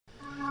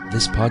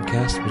This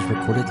podcast was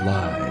recorded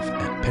live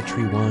at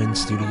Petri Wine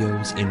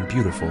Studios in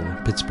beautiful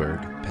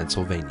Pittsburgh,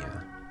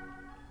 Pennsylvania.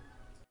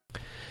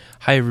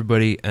 Hi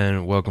everybody,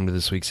 and welcome to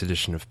this week's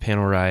edition of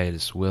Panel Riot.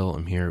 It's Will.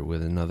 I'm here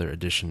with another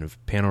edition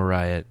of Panel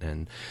Riot,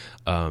 and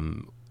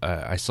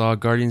I saw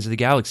Guardians of the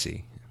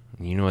Galaxy.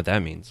 You know what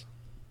that means.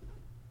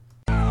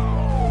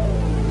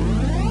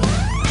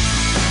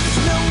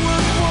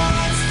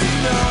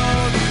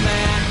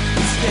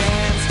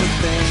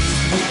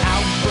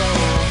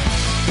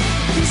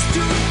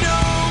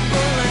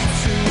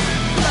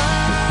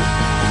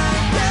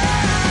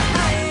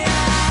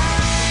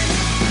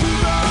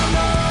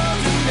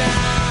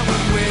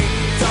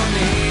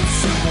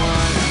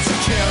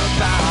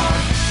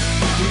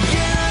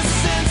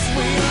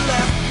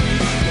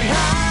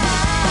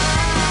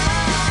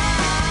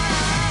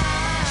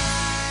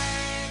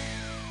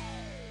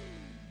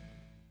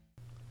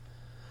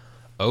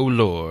 Oh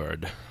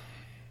Lord.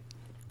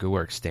 Good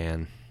work,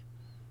 Stan.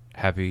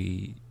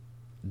 Happy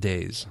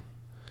days.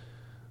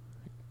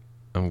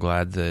 I'm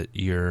glad that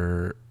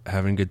you're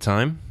having a good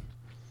time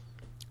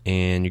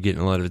and you're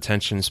getting a lot of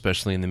attention,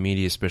 especially in the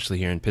media, especially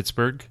here in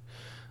Pittsburgh.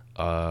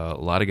 A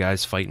lot of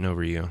guys fighting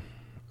over you.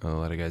 A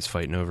lot of guys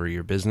fighting over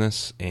your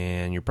business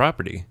and your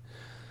property.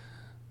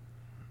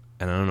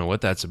 And I don't know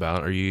what that's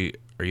about. Are you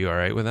all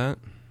right with that?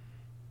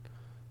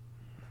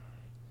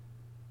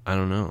 I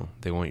don't know.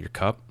 They want your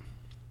cup.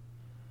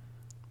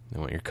 They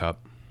want your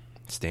cup,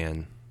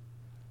 Stan.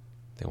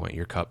 They want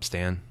your cup,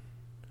 Stan.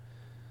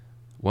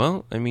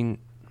 Well, I mean,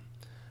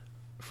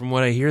 from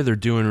what I hear, they're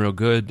doing real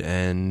good,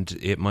 and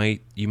you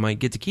might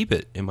get to keep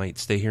it. It might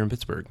stay here in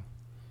Pittsburgh.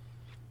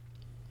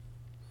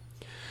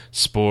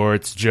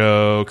 Sports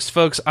jokes.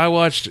 Folks, I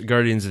watched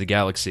Guardians of the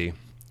Galaxy,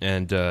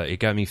 and it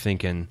got me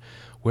thinking,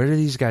 where do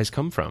these guys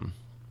come from?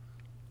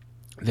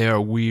 They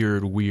are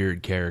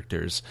weird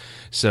characters.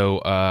 So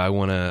I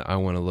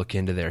wanna look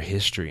into their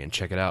history and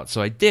check it out. So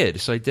I did.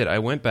 I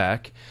went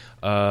back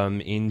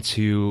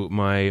into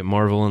my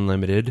Marvel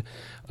Unlimited,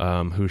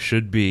 who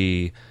should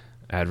be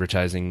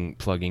advertising,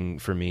 plugging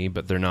for me,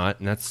 but they're not.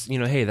 And that's,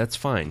 hey, that's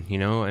fine.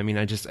 I mean,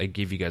 I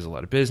give you guys a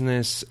lot of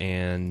business,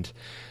 and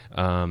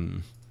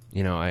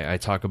I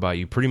talk about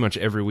you pretty much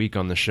every week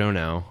on the show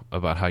now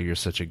about how you're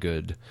such a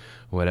good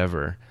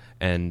whatever.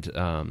 And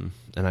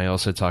I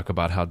also talk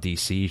about how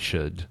DC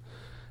should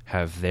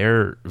have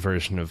their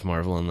version of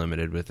Marvel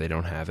Unlimited, but they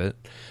don't have it.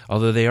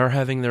 Although they are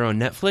having their own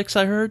Netflix,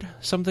 I heard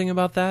something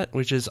about that,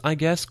 which is, I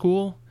guess,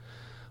 cool.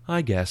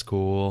 I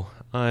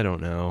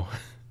don't know.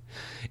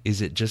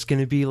 Is it just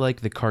going to be like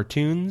the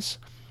cartoons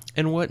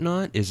and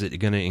whatnot? Is it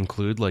going to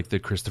include like the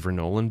Christopher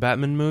Nolan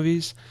Batman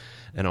movies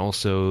and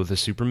also the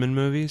Superman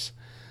movies?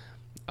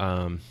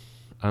 I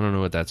don't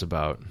know what that's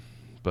about,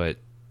 but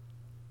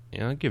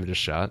yeah, I'll give it a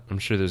shot. I'm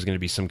sure there's going to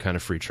be some kind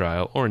of free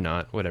trial, or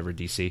not, whatever,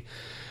 DC.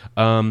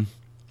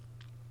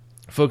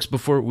 Folks,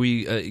 before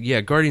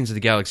we, Guardians of the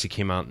Galaxy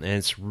came out, and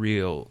it's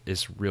real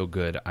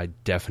good. I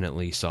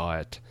definitely saw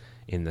it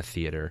in the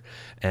theater,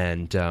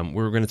 and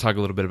we're going to talk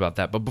a little bit about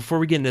that. But before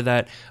we get into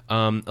that,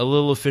 a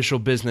little official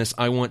business.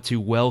 I want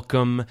to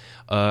welcome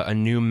a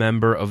new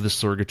member of the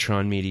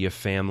Sorgatron Media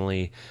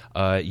family.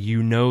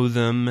 You know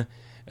them,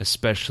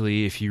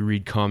 especially if you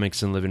read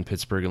comics and live in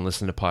Pittsburgh and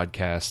listen to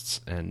podcasts,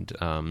 and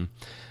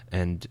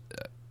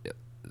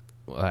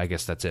I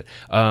guess that's it.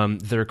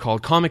 They're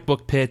called Comic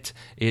Book Pit.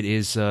 It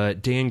is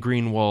Dan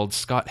Greenwald,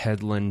 Scott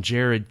Hedlund,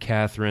 Jared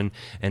Catherine,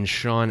 and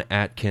Sean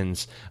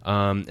Atkins,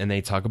 and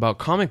they talk about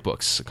comic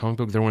books. They're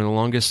one of the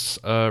longest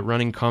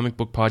running comic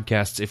book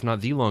podcasts, if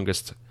not the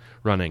longest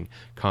running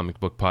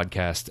comic book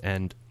podcast,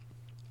 and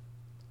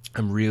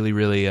I'm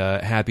really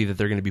happy that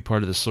they're going to be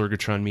part of the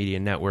Sorgatron Media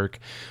Network.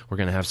 We're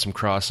going to have some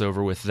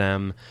crossover with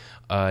them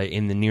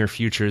in the near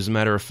future. As a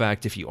matter of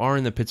fact, if you are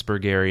in the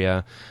Pittsburgh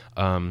area,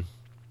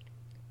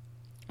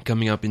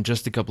 coming up in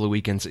just a couple of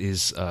weekends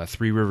is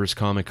Three Rivers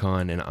Comic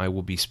Con, and I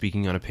will be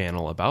speaking on a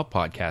panel about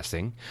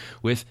podcasting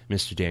with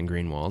Mr. Dan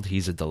Greenwald.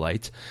 He's a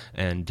delight,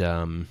 and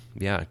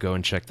go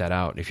and check that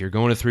out. If you're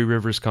going to Three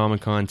Rivers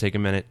Comic Con, take a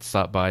minute,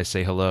 stop by,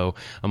 say hello.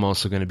 I'm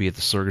also going to be at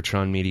the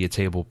Sorgatron Media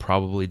table,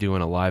 probably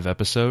doing a live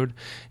episode,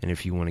 and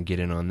if you want to get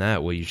in on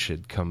that, well, you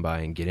should come by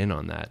and get in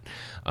on that.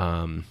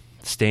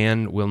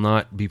 Stan will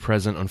not be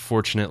present,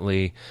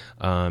 unfortunately.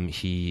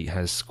 He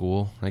has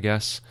school, I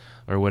guess,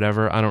 or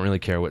whatever. I don't really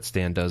care what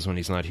Stan does when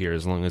he's not here,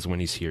 as long as when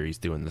he's here, he's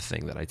doing the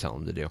thing that I tell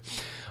him to do.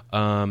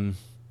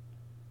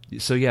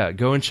 So yeah,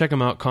 go and check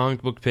them out.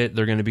 Comic Book Pit.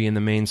 They're going to be in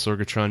the main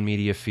Sorgatron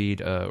Media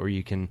feed, or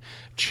you can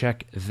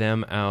check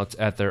them out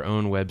at their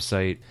own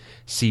website,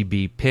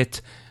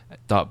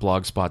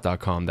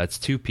 cbpit.blogspot.com. That's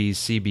 2 P's,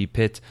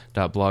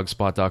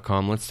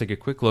 cbpit.blogspot.com. Let's take a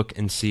quick look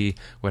and see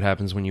what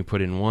happens when you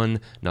put in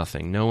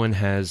nothing. No one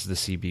has the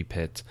CB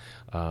Pit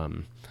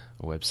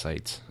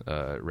website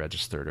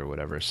registered or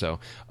whatever. So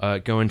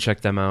go and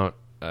check them out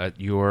at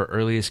your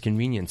earliest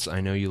convenience. I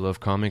know you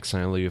love comics,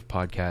 and I know you have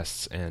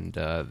podcasts, and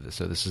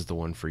so this is the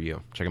one for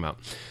you. Check them out.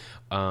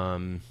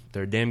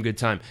 They're a damn good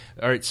time.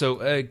 All right,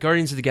 so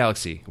Guardians of the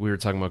Galaxy. We were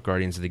talking about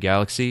Guardians of the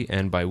Galaxy,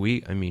 and by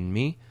we, I mean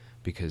me.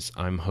 because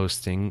I'm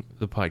hosting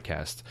the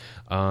podcast.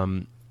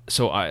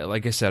 So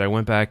like I said, I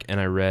went back and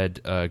I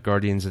read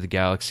Guardians of the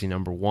Galaxy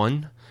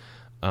 #1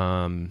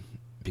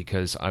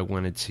 because I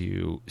wanted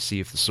to see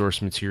if the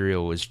source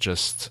material was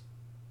just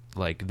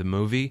like the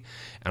movie,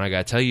 and I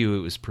gotta tell you,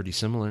 it was pretty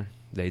similar.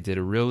 They did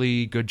a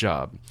really good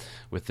job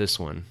with this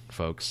one,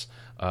 folks.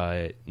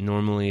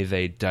 Normally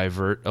they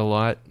divert a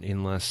lot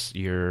unless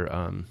you're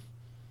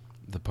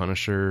the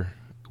Punisher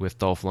with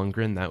Dolph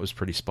Lundgren. That was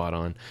pretty spot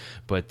on,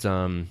 but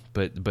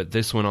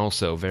this one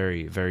also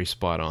very, very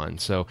spot on.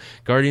 So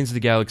Guardians of the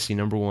Galaxy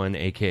 #1,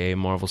 aka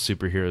Marvel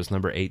Superheroes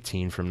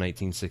 #18 from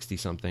 1960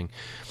 something.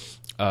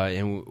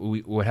 And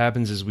what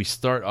happens is we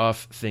start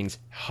off things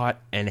hot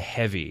and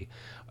heavy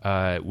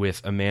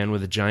with a man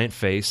with a giant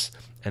face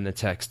and the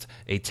text,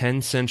 "A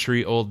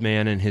 10-century-old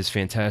man and his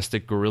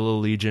fantastic gorilla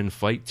legion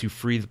fight to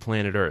free the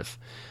planet Earth."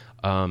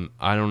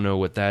 I don't know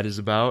what that is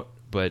about,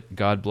 but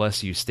God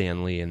bless you,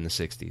 Stan Lee in the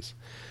 60s.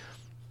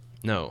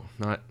 No,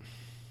 not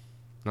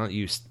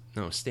you.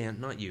 No, Stan,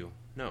 not you.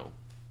 No.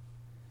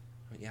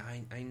 Yeah,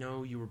 I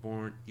know you were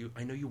born.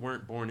 I know you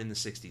weren't born in the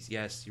 60s.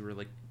 Yes, you were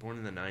like born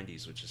in the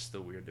 90s, which is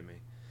still weird to me.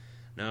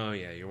 No,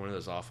 yeah, you're one of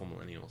those awful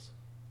millennials.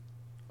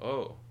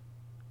 Oh.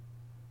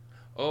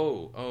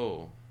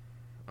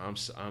 I'm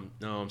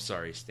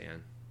sorry,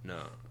 Stan.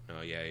 No,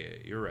 yeah,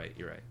 you're right.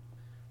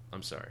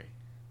 I'm sorry.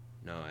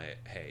 No,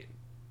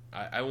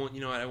 I won't.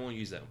 You know what? I won't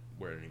use that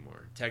word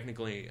anymore.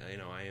 Technically,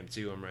 I am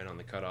too. I'm right on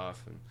the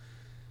cutoff. And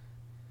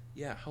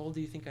yeah, how old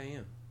do you think I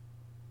am?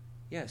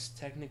 Yes,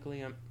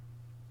 technically I'm.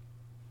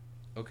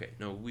 Okay,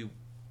 no,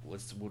 we'll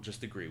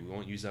just agree. We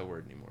won't use that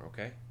word anymore.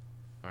 Okay,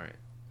 all right,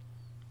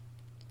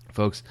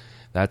 folks.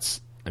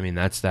 That's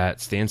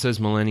that. Stan says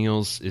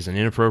millennials is an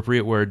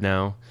inappropriate word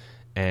now,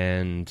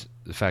 and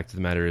the fact of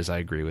the matter is, I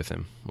agree with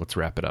him. Let's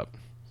wrap it up.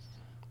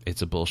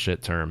 It's a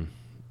bullshit term,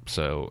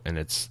 and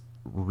it's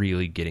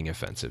really getting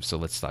offensive. So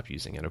let's stop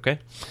using it. Okay.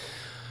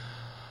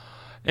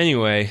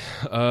 Anyway,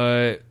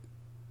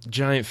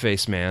 Giant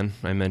Face Man.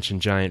 I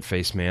mentioned Giant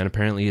Face Man.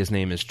 Apparently his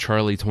name is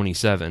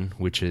Charlie-27,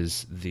 which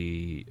is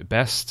the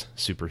best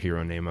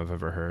superhero name I've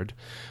ever heard.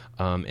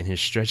 And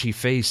his stretchy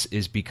face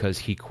is because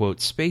he,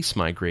 quote, space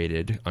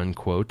migrated,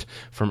 unquote,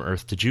 from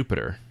Earth to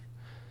Jupiter.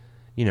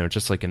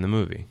 Just like in the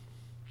movie.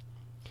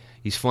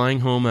 He's flying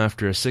home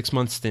after a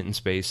 6-month stint in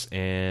space,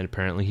 and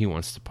apparently he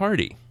wants to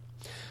party.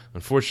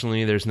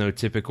 Unfortunately, there's no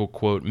typical,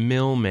 quote,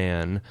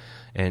 mill-man,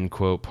 end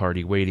quote,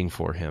 party waiting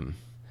for him.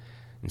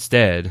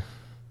 Instead,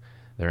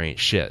 there ain't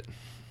shit.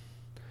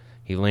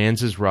 He lands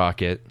his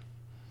rocket,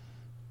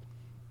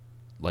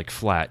 like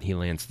flat, he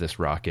lands this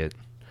rocket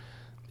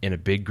in a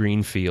big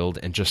green field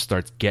and just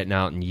starts getting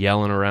out and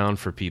yelling around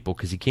for people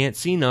because he can't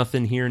see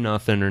nothing, hear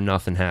nothing, or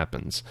nothing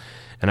happens.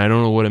 And I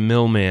don't know what a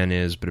millman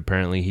is, but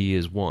apparently he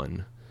is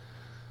one.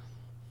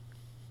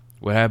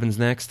 What happens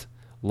next?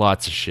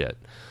 Lots of shit.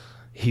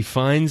 He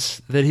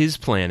finds that his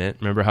planet,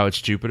 remember how it's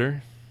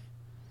Jupiter?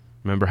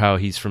 Remember how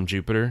he's from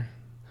Jupiter?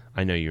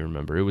 I know you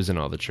remember. It was in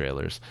all the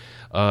trailers.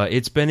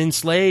 It's been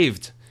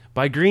enslaved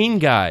by green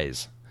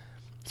guys.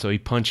 So he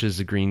punches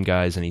the green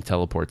guys and he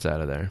teleports out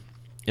of there.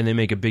 And they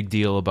make a big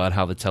deal about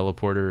how the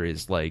teleporter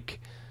is like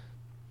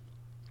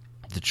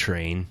the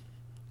train.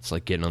 It's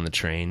like getting on the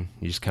train.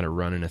 You just kind of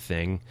run in a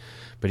thing.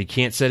 But he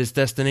can't set his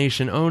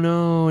destination. Oh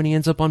no, and he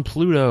ends up on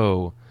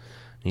Pluto.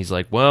 And he's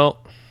like,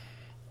 well,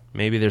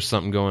 maybe there's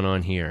something going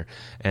on here.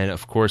 And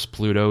of course,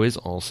 Pluto is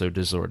also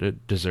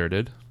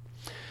deserted.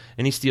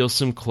 And he steals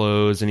some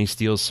clothes, and he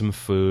steals some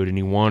food, and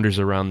he wanders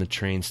around the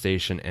train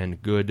station, and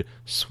good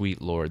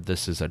sweet lord,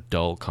 this is a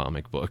dull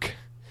comic book.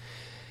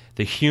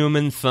 The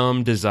human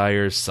thumb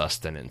desires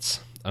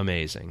sustenance.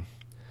 Amazing.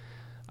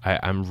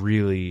 I'm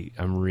really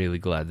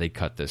glad they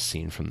cut this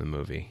scene from the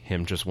movie.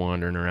 Him just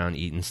wandering around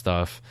eating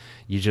stuff.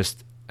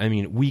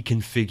 We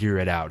can figure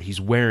it out. He's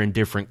wearing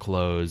different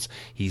clothes.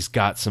 He's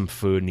got some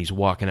food, and he's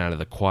walking out of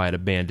the quiet,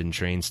 abandoned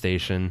train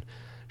station.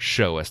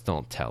 Show us,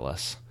 don't tell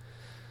us.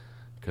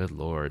 Good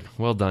Lord.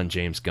 Well done,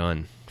 James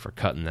Gunn, for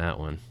cutting that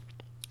one.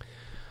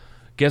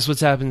 Guess what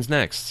happens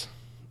next?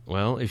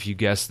 Well, if you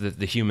guessed that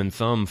the human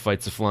thumb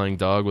fights a flying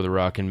dog with a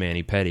rockin'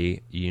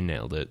 mani-pedi, you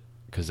nailed it,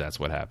 because that's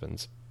what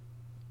happens.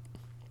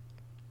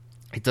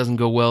 It doesn't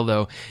go well,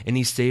 though, and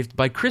he's saved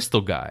by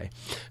Crystal Guy,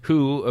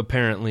 who,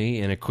 apparently,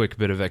 in a quick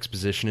bit of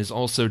exposition, is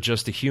also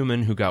just a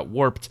human who got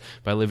warped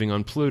by living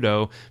on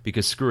Pluto,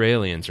 because screw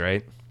aliens,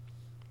 right?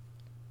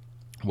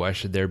 Why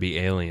should there be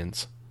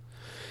aliens?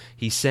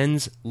 He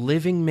sends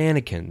living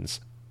mannequins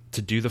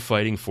to do the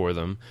fighting for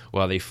them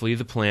while they flee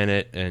the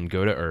planet and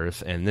go to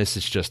Earth, and this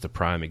is just a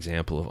prime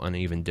example of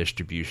uneven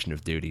distribution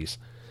of duties.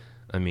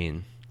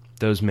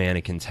 Those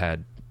mannequins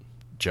had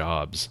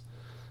jobs.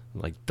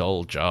 Like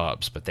dull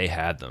jobs, but they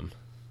had them.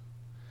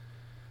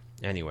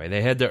 Anyway,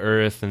 they head to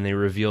Earth and they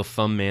reveal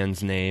Thumb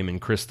Man's name and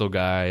Crystal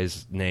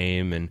Guy's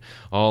name, and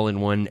all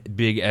in one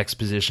big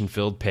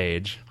exposition-filled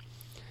page.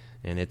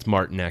 And it's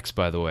Martin X,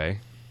 by the way.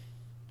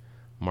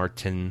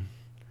 Martin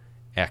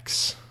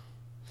X.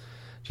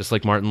 Just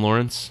like Martin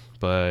Lawrence,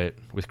 but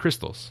with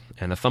crystals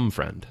and a thumb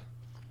friend.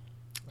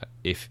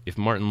 if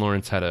Martin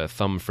Lawrence had a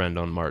thumb friend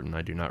on Martin,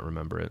 I do not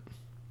remember it.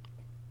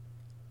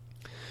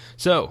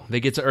 So, they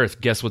get to Earth.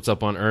 Guess what's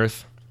up on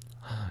Earth?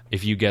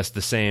 If you guess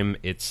the same,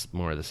 it's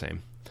more of the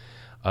same.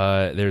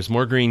 There's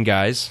more green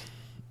guys,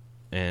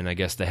 and I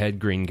guess the head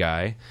green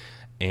guy,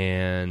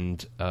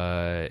 and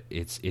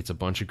it's a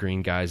bunch of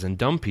green guys and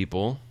dumb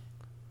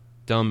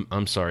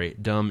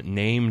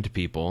named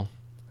people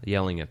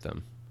yelling at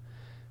them.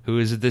 Who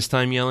is it this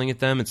time yelling at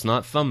them? It's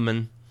not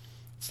Thumbman.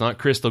 It's not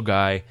Crystal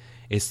Guy.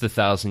 It's the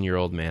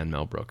 1,000-year-old man,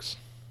 Mel Brooks.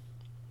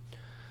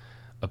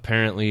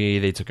 Apparently,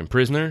 they took him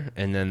prisoner,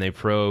 and then they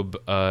probe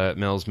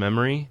Mel's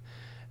memory,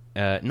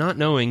 not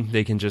knowing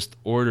they can just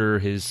order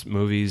his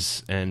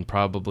movies and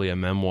probably a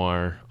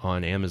memoir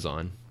on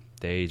Amazon.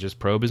 They just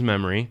probe his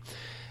memory,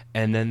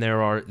 and then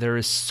there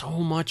is so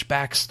much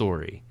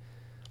backstory.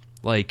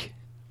 Like,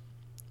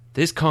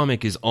 this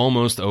comic is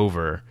almost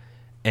over,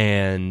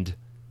 and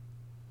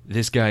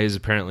this guy is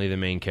apparently the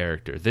main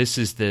character. This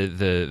is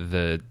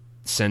the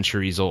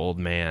centuries-old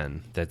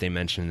man that they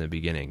mentioned in the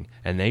beginning,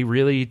 and they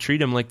really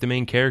treat him like the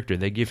main character.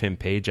 They give him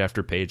page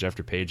after page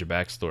after page of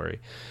backstory,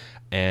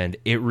 and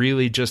it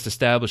really just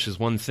establishes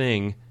one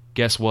thing.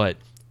 Guess what?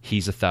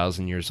 He's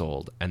 1,000 years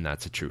old, and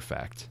that's a true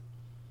fact.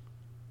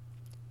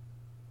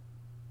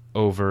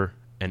 Over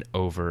and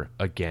over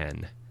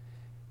again,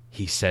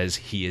 he says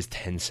he is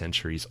 10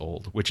 centuries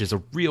old, which is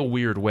a real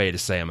weird way to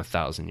say I'm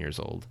 1,000 years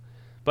old.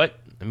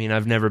 But, I mean,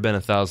 I've never been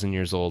 1,000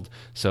 years old,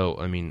 so,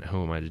 I mean,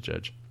 who am I to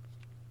judge?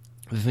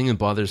 The thing that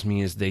bothers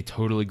me is they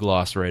totally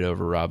gloss right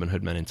over Robin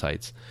Hood Men in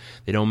Tights.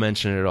 They don't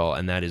mention it at all,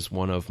 and that is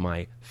one of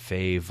my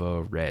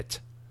favorite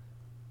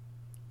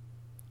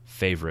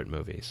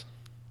movies.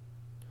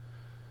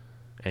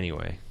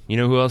 Anyway, you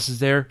know who else is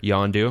there?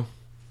 Yondu.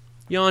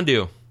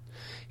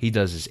 He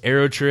does his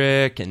arrow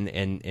trick, and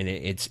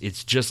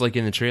it's just like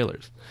in the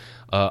trailers.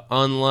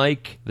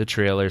 Unlike the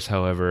trailers,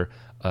 however,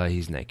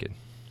 he's naked.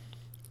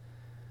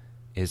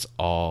 It's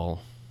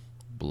all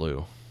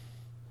blue.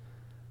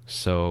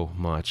 So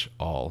much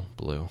all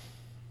blue.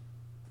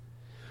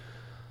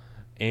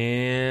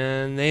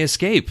 And they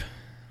escape.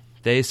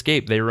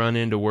 They run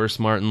into worse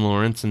Martin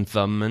Lawrence and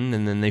Thumbman,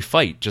 and then they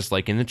fight, just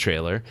like in the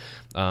trailer.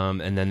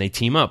 And then they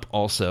team up,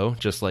 also,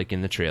 just like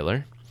in the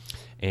trailer.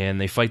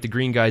 And they fight the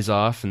green guys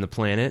off in the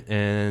planet,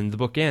 and the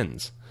book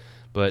ends.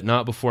 But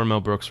not before Mel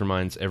Brooks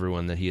reminds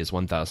everyone that he is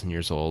 1,000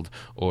 years old,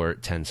 or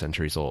 10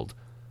 centuries old.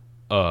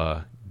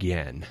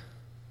 Again.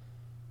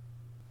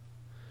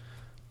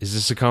 Is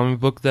this a comic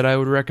book that I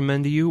would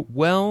recommend to you?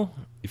 Well,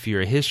 if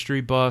you're a history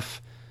buff,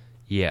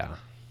 yeah.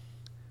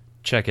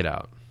 Check it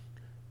out.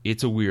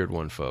 It's a weird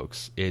one,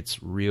 folks.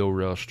 It's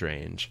real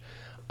strange.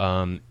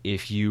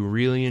 If you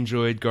really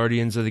enjoyed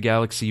Guardians of the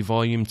Galaxy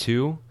Volume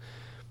 2,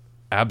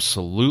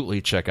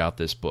 absolutely check out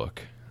this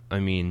book. I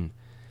mean,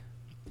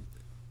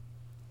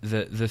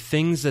 the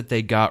things that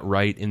they got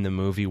right in the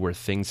movie were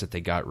things that they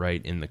got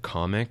right in the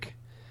comic.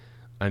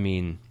 I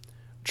mean,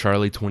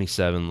 Charlie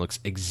 27 looks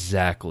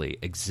exactly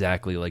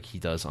like he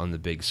does on the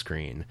big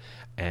screen,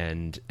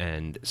 and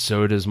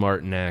so does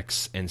Martin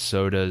X, and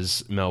so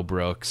does Mel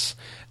Brooks,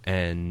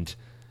 and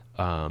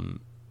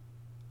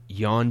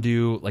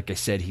Yondu, like I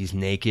said, he's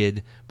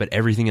naked, but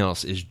everything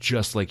else is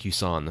just like you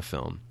saw in the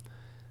film.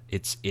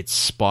 It's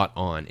spot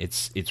on.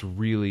 It's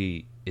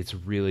really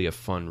a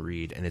fun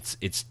read, and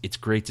it's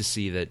great to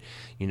see that,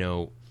 you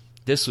know,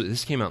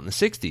 this came out in the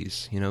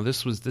 60s. You know,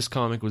 this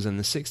comic was in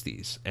the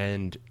 60s,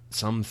 and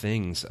some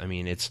things, I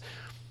mean, it's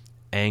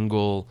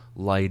angle,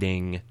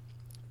 lighting,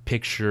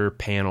 picture,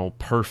 panel,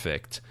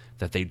 perfect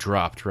that they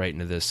dropped right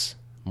into this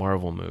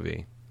Marvel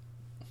movie.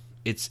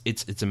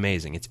 It's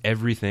amazing. It's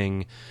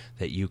everything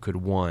that you could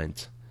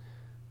want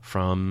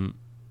from,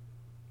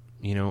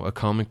 you know, a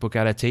comic book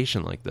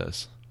adaptation like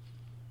this.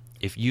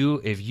 If you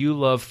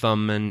love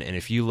Thumbman, and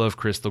if you love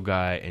Crystal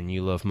Guy, and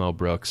you love Mel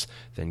Brooks,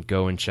 then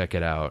go and check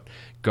it out.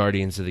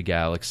 Guardians of the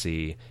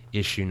Galaxy,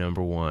 issue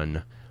number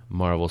 1,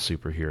 Marvel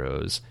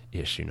Superheroes,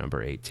 issue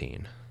number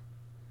 18.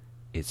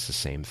 It's the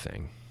same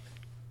thing.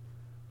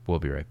 We'll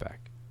be right back.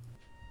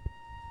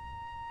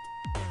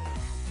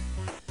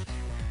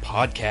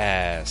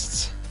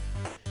 Podcasts.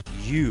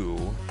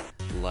 You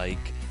like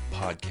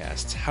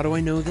podcasts. How do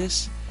I know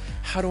this?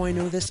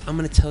 I'm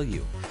going to tell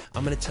you.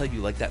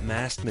 Like that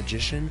masked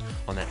magician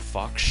on that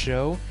Fox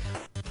show.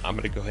 I'm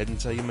going to go ahead and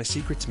tell you my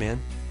secrets,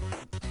 man.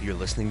 You're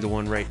listening to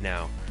one right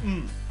now.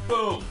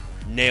 Boom.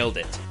 Nailed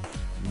it.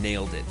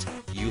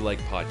 You like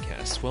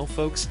podcasts. Well,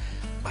 folks,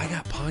 I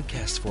got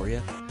podcasts for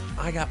you.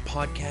 I got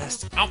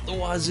podcasts out the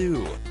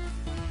wazoo.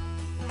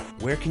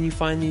 Where can you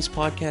find these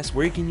podcasts?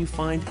 Where can you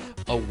find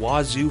a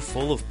wazoo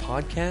full of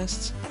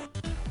podcasts?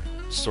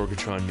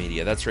 Sorgatron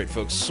Media. That's right,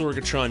 folks.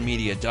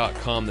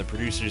 Sorgatronmedia.com, the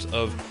producers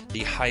of the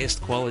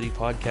highest quality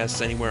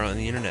podcasts anywhere on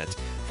the internet.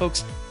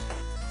 Folks,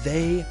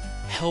 they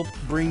help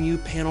bring you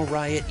Panel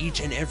Riot each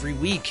and every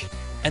week.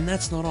 And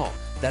that's not all.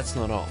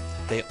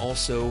 They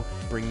also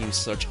bring you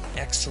such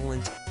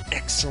excellent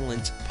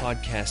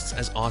podcasts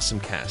as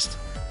AwesomeCast.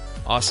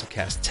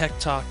 AwesomeCast Tech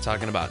Talk,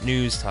 talking about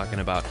news, talking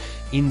about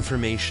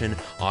information.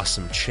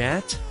 Awesome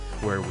Chat,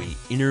 where we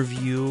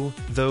interview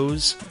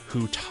those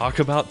who talk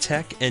about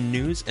tech and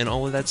news and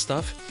all of that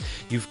stuff.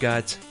 You've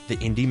got the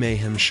Indie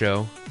Mayhem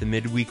Show, the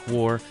Midweek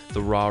War,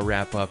 the Raw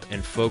Wrap-Up,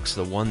 and folks,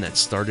 the one that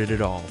started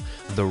it all,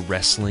 the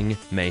Wrestling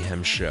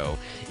Mayhem Show.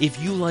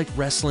 If you like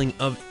wrestling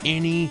of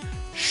any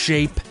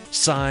shape,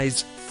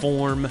 size,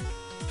 form,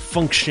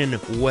 function,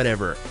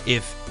 whatever,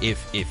 if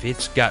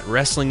it's got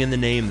wrestling in the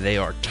name, they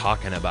are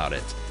talking about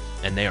it.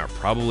 And they are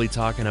probably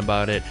talking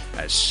about it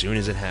as soon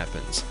as it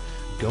happens.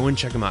 Go and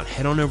check them out.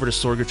 Head on over to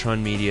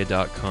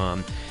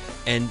sorgatronmedia.com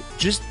and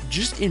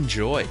just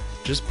enjoy.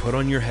 Just put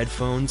on your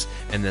headphones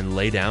and then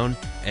lay down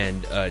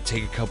and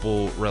take a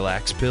couple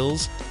relax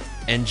pills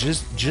and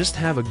just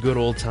have a good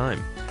old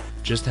time.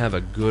 Just have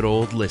a good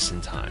old listen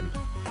time.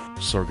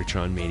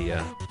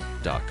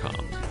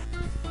 sorgatronmedia.com.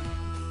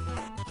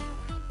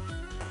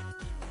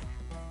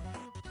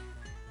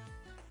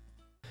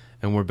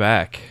 And we're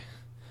back.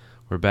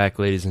 We're back,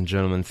 ladies and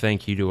gentlemen.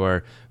 Thank you to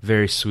our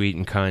very sweet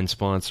and kind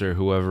sponsor,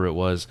 whoever it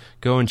was.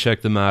 Go and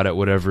check them out at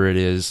whatever it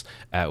is,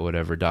 at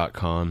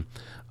whatever.com.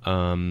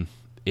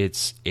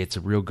 It's a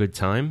real good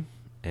time,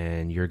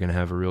 and you're going to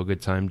have a real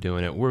good time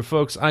doing it.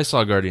 Folks, I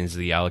saw Guardians of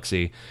the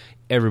Galaxy.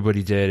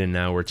 Everybody did, and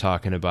now we're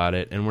talking about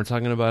it, and we're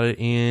talking about it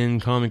in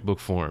comic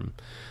book form.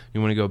 You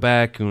want to go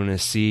back, you want to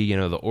see,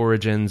 the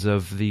origins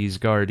of these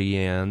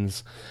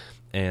Guardians,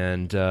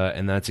 and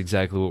that's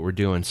exactly what we're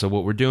doing. So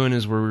what we're doing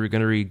is we're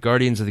going to read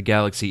Guardians of the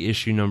Galaxy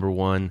issue number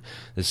 1.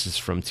 This is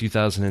from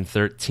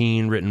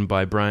 2013, written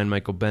by Brian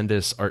Michael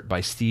Bendis, art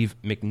by Steve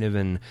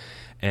McNiven,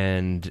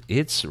 and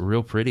it's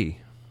real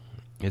pretty.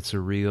 It's a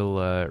real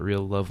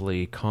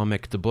lovely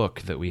comic to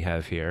book that we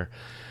have here.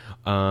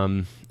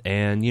 And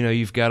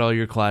you've got all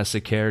your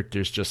classic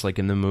characters just like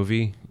in the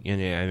movie.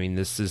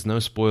 This is no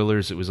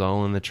spoilers. It was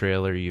all in the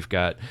trailer. You've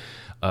got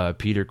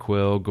Peter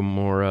Quill,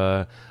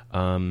 Gamora,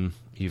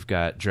 you've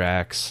got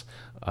Drax,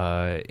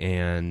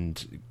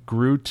 and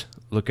Groot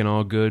looking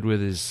all good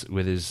with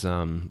his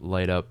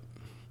light up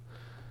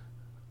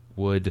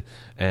wood,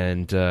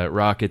 and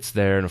Rocket's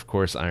there, and of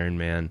course Iron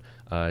Man,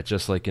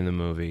 just like in the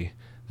movie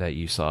that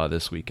you saw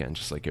this weekend,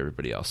 just like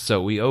everybody else.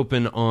 So we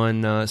open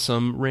on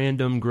some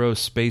random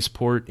gross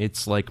spaceport.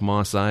 It's like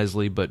Mos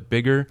Eisley, but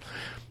bigger.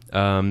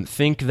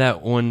 Think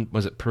that one,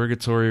 was it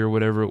Purgatory or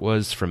whatever it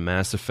was from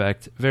Mass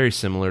Effect? Very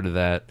similar to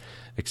that,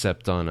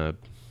 except on a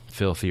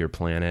filthier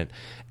planet.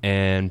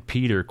 And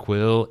Peter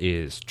Quill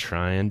is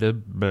trying to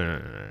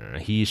burn.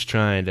 He's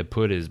trying to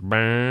put his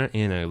burn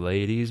in a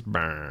lady's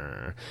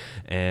burn.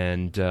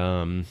 And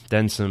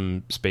then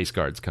some space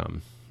guards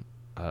come.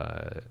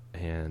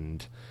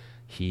 And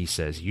he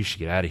says, "You should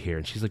get out of here."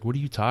 And she's like, "What are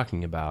you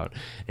talking about?"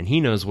 And he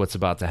knows what's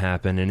about to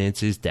happen, and it's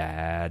his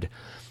dad.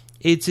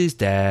 It's his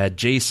dad,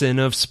 Jason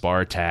of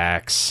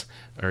Spartax,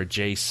 or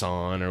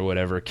Jason, or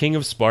whatever. King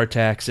of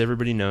Spartax,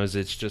 everybody knows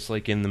it's just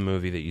like in the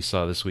movie that you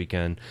saw this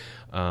weekend.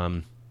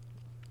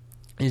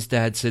 His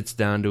dad sits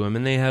down to him,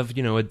 and they have,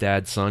 a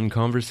dad-son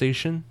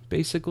conversation,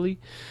 basically.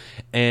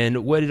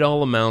 And what it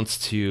all amounts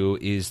to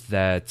is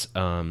that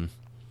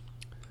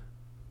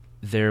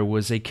there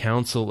was a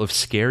council of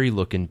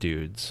scary-looking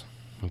dudes,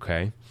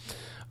 okay?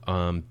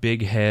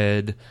 Big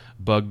head,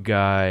 bug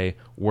guy,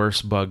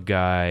 worse bug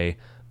guy,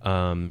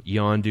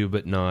 Yondu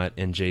but not,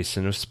 and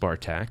Jason of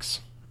Spartax.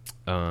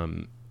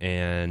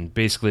 And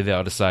basically they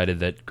all decided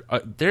that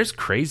there's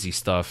crazy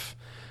stuff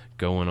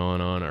going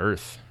on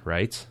Earth,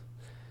 right?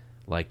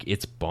 Like,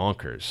 it's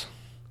bonkers.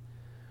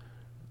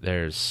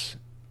 There's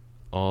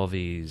all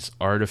these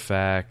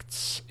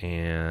artifacts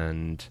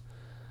and,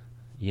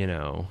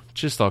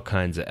 just all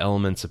kinds of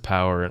elements of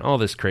power, and all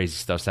this crazy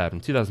stuff's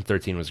happened.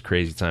 2013 was a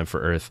crazy time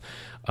for Earth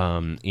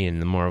in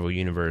the Marvel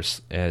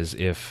Universe, as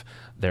if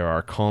there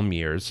are calm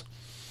years.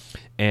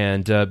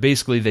 And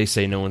basically they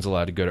say no one's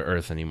allowed to go to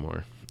Earth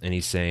anymore. And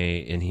he's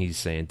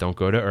saying, don't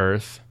go to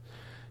Earth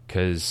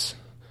because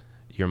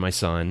you're my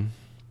son.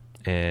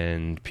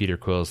 And Peter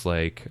Quill's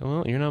like,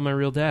 well, you're not my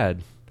real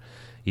dad.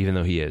 Even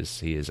though he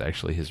is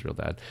actually his real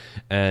dad.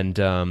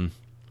 And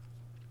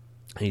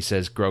he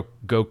says, go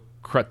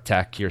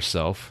Krut-tak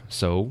yourself.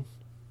 So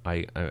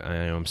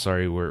I'm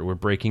sorry, we're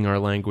breaking our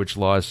language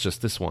laws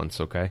just this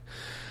once, okay?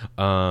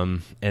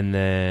 And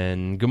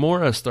then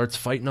Gamora starts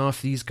fighting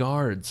off these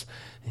guards.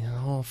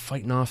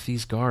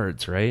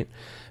 Right?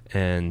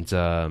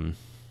 And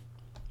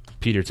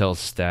Peter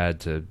tells his dad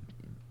to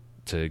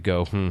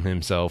go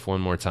himself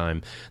one more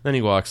time. Then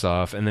he walks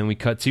off, and then we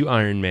cut to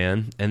Iron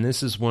Man, and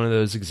this is one of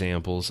those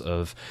examples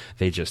of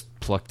they just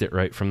plucked it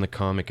right from the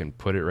comic and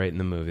put it right in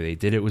the movie. They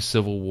did it with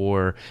Civil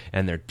War,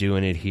 and they're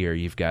doing it here.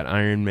 You've got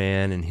Iron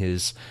Man in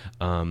his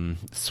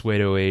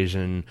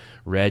Pseudo-Asian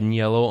red and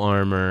yellow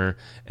armor,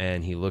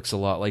 and he looks a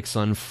lot like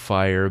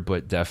Sunfire,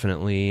 but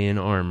definitely in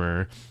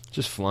armor,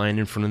 just flying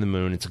in front of the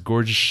moon. It's a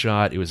gorgeous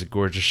shot. It was a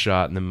gorgeous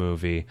shot in the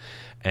movie.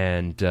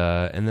 And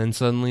then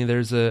suddenly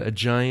there's a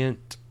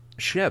giant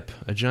ship.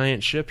 A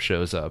giant ship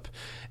shows up.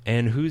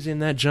 And who's in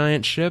that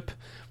giant ship?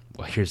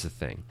 Well, here's the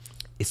thing.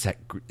 It's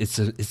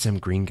them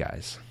green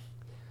guys.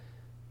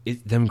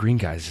 Them green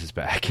guys is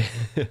back.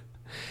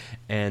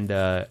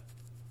 And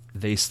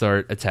they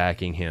start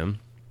attacking him.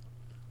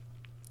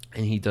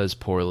 and he does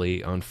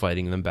poorly on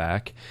fighting them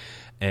back.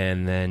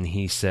 And then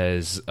he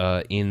says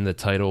in the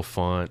title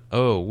font,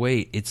 "Oh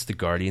wait, it's the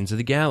Guardians of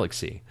the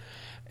Galaxy."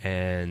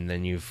 And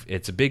then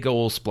it's a big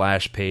old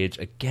splash page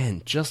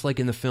again, just like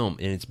in the film,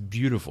 and it's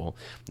beautiful.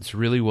 It's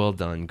really well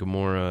done.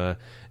 Gamora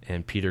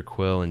and Peter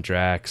Quill and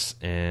Drax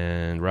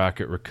and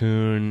Rocket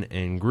Raccoon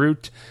and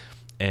Groot,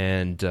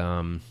 and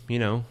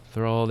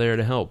they're all there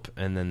to help.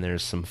 And then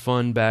there's some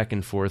fun back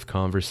and forth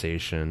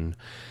conversation,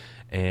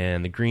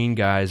 and the green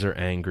guys are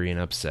angry and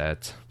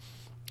upset.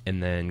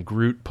 And then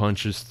Groot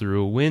punches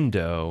through a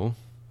window,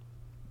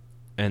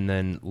 and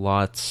then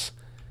lots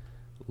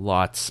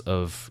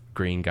of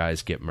green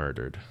guys get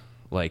murdered.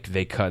 Like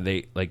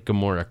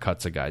Gamora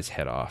cuts a guy's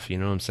head off. You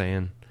know what I'm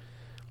saying?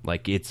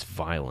 Like, it's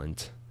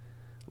violent.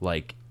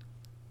 Like,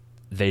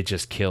 they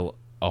just kill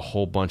a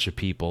whole bunch of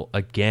people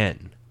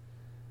again.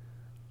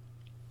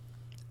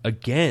 I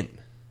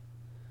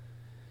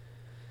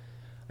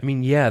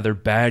mean, yeah, they're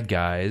bad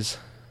guys,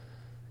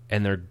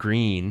 and they're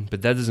green,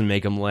 but that doesn't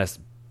make them less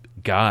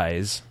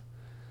guys.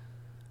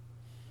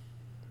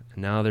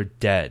 And now they're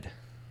dead.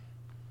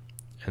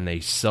 And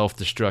they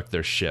self-destruct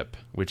their ship,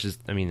 which is,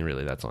 I mean,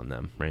 really, that's on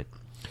them, right?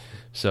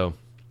 So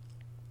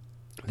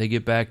they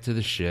get back to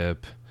the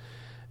ship,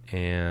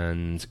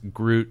 and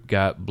Groot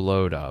got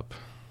blowed up.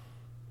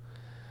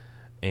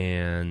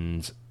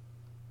 And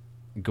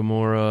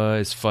Gamora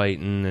is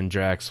fighting, and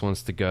Drax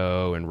wants to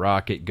go, and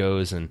Rocket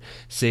goes and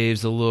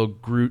saves a little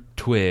Groot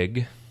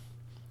twig.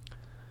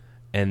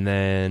 And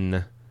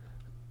then,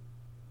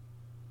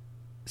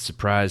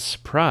 surprise,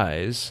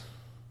 surprise,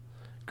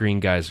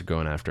 green guys are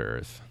going after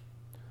Earth.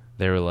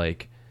 They were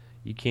like,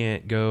 you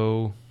can't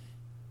go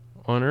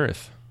on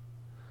Earth.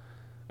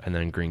 And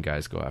then green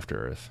guys go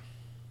after Earth.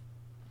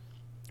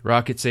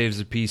 Rocket saves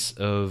a piece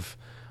of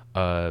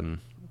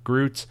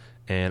Groot,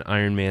 and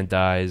Iron Man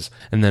dies,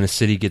 and then a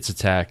city gets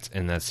attacked,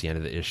 and that's the end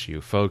of the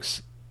issue.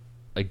 Folks,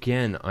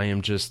 again,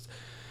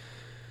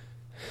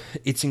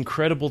 it's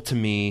incredible to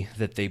me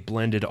that they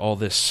blended all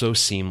this so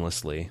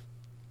seamlessly.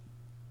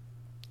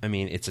 I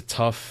mean, it's a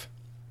tough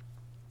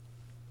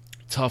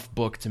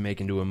book to make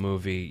into a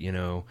movie.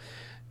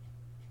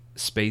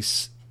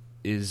 Space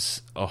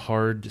is a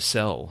hard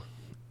sell,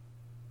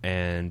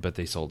 but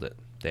they sold it.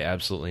 They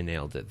absolutely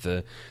nailed it.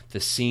 The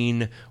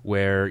scene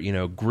where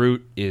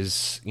Groot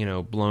is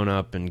blown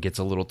up and gets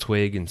a little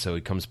twig, and so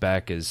he comes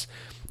back as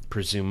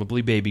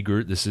presumably Baby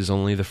Groot. This is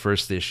only the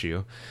first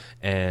issue,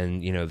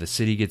 and the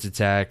city gets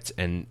attacked,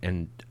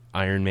 and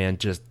Iron Man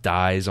just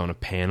dies on a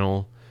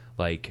panel,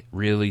 like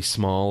really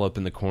small up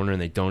in the corner,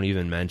 and they don't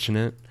even mention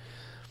it.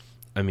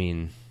 I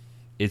mean,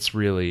 it's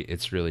really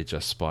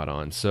just spot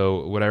on.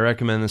 So would I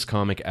recommend this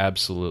comic?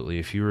 Absolutely.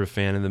 If you were a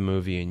fan of the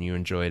movie and you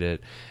enjoyed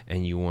it,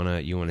 and you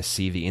wanna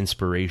see the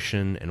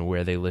inspiration and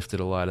where they lifted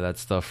a lot of that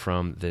stuff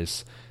from,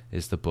 this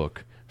is the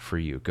book for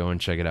you. Go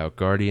and check it out.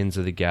 Guardians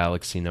of the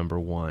Galaxy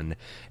 #1,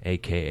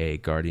 aka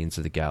Guardians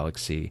of the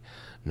Galaxy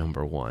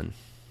 #1.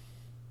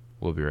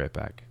 We'll be right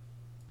back.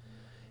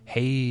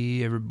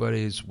 Hey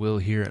everybody, it's Will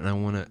here, and I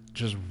want to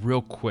just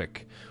real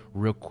quick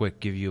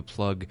give you a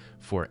plug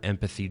for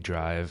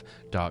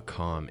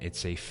empathydrive.com.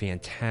 It's a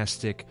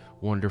fantastic,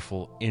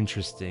 wonderful,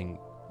 interesting,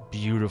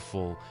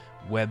 beautiful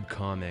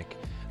webcomic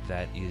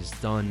that is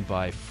done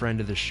by a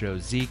friend of the show,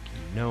 Zeke.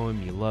 You know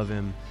him, you love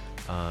him.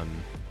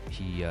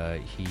 He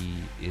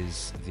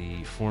is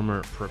the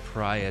former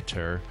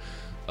proprietor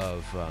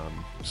of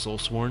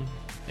Soulsworn,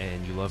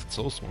 and you loved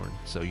Soulsworn,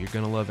 so you're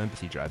going to love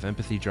Empathy Drive.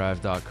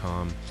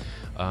 Empathydrive.com.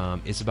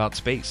 It's about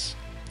space.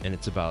 And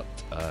it's about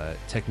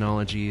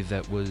technology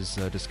that was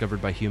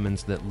discovered by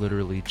humans that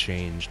literally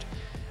changed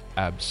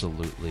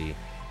absolutely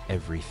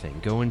everything.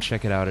 Go and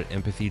check it out at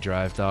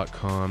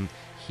empathydrive.com.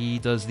 He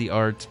does the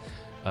art.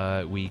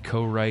 We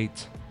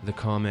co-write the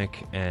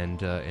comic,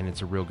 and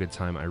it's a real good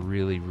time. I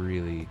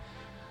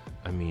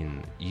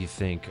mean, you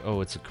think,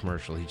 oh, it's a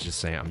commercial. He's just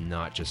saying, I'm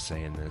not just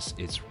saying this.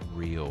 It's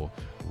real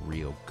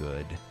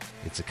good.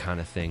 It's a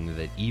kind of thing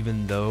that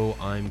even though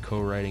I'm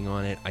co-writing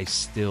on it, I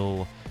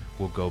still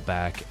will go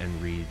back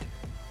and read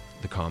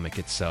the comic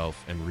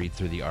itself and read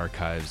through the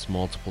archives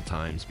multiple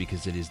times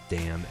because it is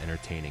damn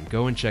entertaining.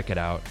 Go and check it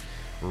out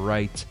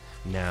right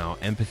now,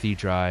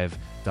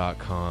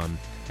 empathydrive.com,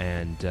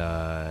 and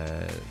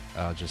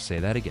I'll just say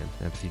that again,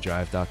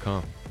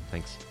 empathydrive.com.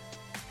 Thanks.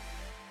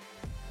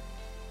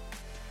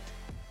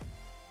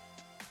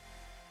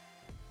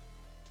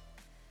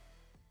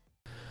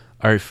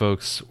 All right,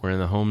 folks, we're in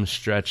the home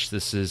stretch.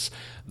 This is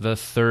the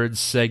third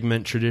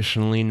segment,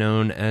 traditionally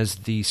known as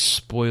the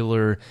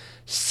spoiler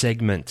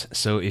segment.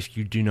 So if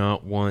you do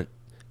not want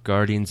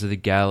Guardians of the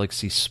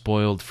Galaxy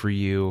spoiled for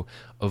you,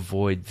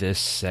 avoid this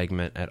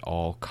segment at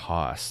all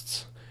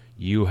costs.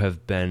 You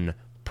have been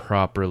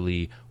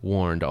properly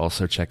warned.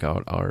 Also, check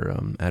out our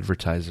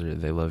advertiser.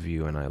 They love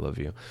you, and I love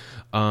you.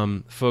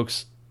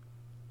 Folks,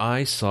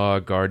 I saw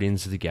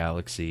Guardians of the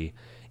Galaxy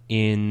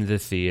in the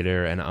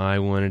theater, and I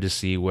wanted to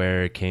see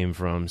where it came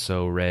from,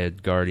 so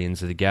read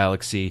Guardians of the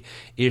Galaxy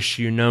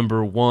issue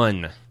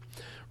 #1,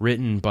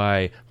 written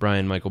by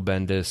Brian Michael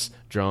Bendis,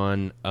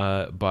 drawn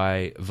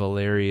by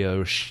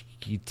Valerio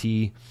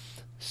Schiti,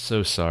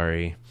 so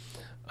sorry,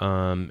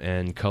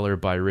 and color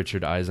by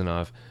Richard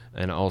Eisenhoff,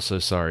 and also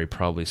sorry,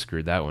 probably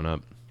screwed that one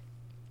up.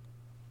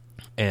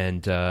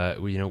 And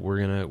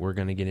we're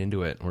gonna get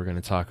into it. We're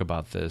gonna talk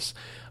about this,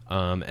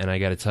 and I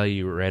got to tell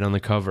you, right on the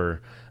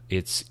cover,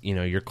 it's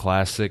your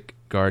classic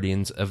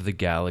Guardians of the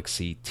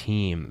Galaxy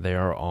team. They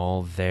are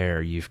all there.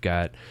 You've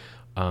got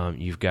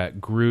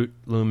Groot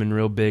looming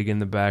real big in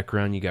the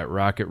background. You got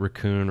Rocket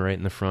Raccoon right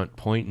in the front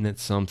pointing at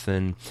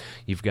something.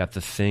 You've got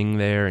the Thing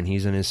there, and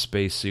he's in his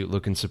spacesuit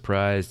looking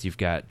surprised. You've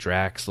got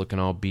Drax looking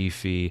all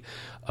beefy.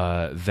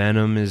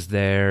 Venom is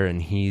there,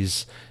 and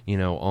he's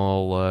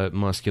all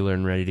muscular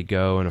and ready to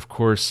go. And of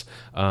course,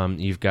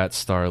 you've got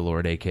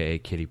Star-Lord, aka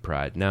Kitty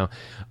Pryde. Now,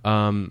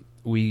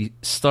 we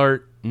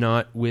start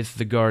not with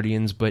the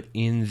Guardians, but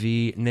in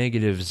the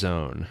negative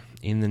zone.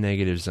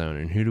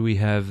 And who do we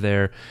have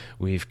there?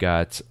 We've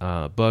got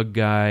Bug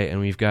Guy,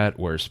 and we've got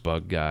Worse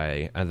Bug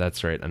Guy.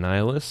 That's right,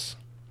 Annihilus.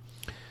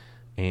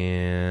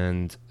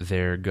 And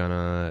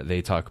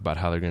they talk about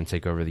how they're gonna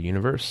take over the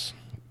universe,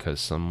 because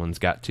someone's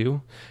got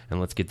to. And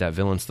let's get that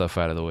villain stuff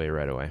out of the way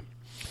right away.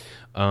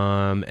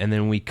 And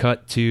then we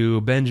cut to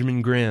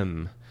Benjamin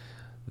Grimm,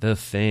 the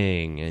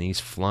Thing, and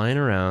he's flying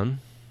around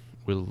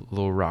with a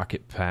little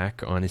rocket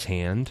pack on his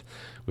hand,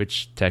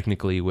 which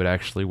technically would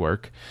actually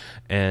work.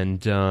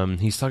 And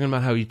he's talking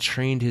about how he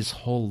trained his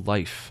whole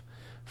life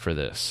for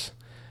this.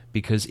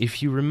 Because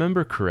if you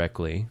remember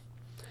correctly,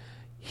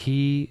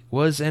 he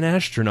was an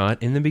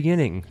astronaut in the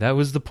beginning. That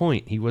was the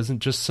point. He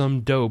wasn't just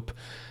some dope.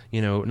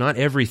 Not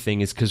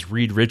everything is because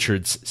Reed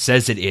Richards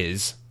says it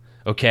is,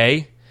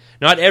 okay?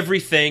 Not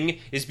everything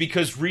is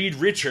because Reed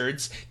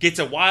Richards gets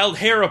a wild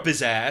hair up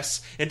his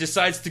ass and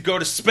decides to go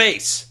to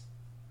space.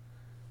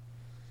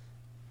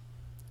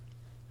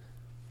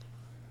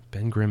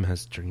 Ben Grimm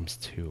has dreams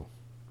too.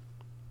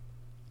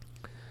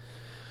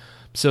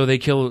 So they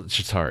kill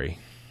Chitauri.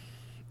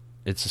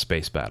 It's a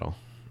space battle.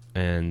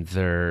 And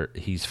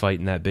he's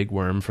fighting that big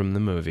worm from the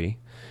movie.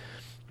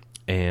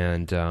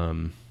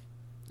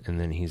 And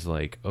then he's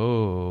like,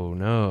 oh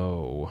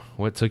no,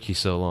 what took you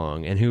so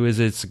long? And who is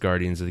it? It's the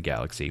Guardians of the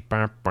Galaxy.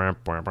 Their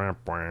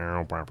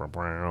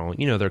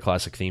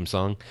classic theme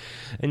song.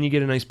 And you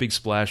get a nice big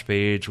splash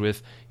page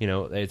with,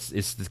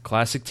 it's the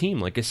classic team,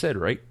 like I said,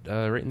 right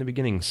in the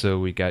beginning. So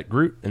we got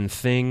Groot and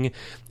Thing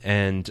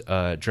and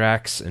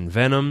Drax and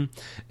Venom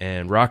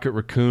and Rocket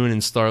Raccoon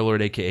and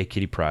Star-Lord, aka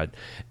Kitty Pryde.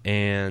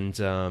 And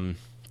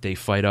they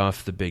fight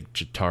off the big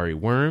Chitauri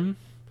worm.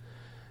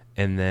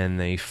 And then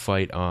they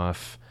fight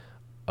off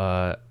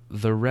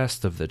the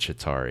rest of the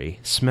Chitauri.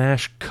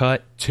 Smash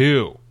cut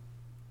to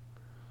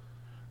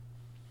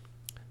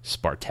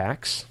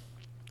Spartax,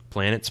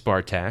 planet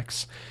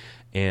Spartax,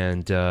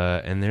 and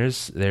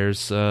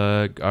there's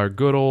our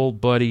good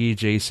old buddy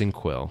Jason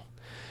Quill,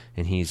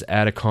 and he's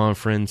at a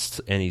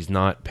conference and he's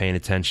not paying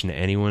attention to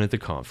anyone at the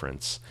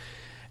conference,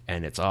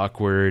 and it's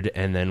awkward.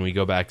 And then we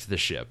go back to the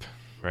ship,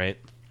 right?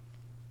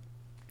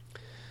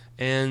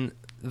 And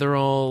they're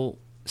all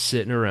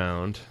sitting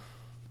around.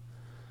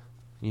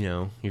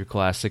 Your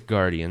classic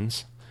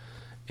Guardians,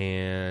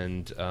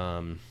 and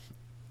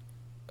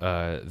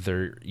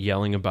they're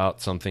yelling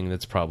about something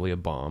that's probably a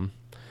bomb.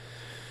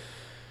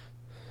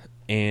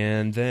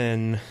 And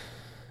then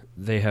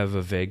they have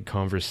a vague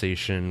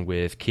conversation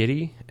with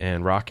Kitty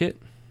and Rocket,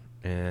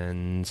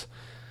 and,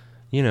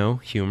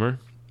 humor,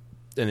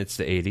 and it's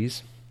the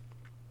 80s.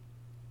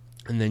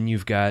 And then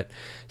you've got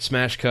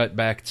smash cut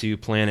back to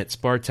planet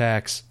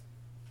Spartax,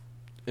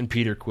 and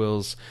Peter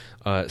Quill's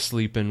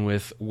sleeping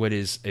with what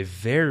is a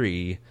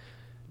very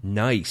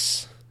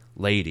nice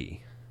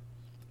lady.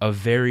 A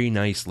very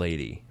nice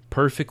lady.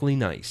 Perfectly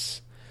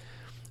nice.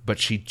 But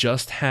she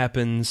just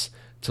happens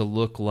to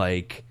look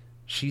like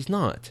she's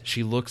not.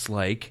 She looks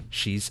like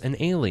she's an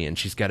alien.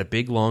 She's got a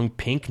big, long,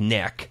 pink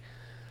neck.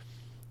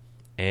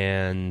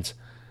 And,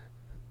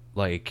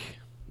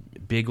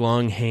 big,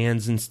 long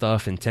hands and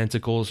stuff and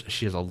tentacles.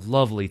 She has a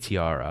lovely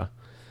tiara.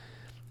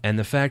 And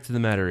the fact of the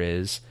matter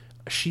is,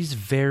 she's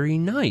very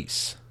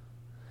nice.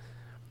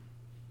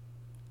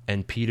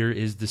 And Peter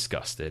is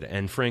disgusted.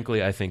 And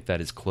frankly, I think that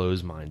is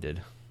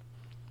close-minded.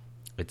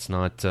 It's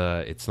not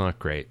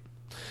great.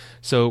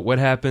 So what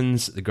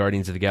happens? The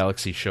Guardians of the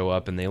Galaxy show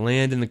up and they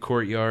land in the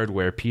courtyard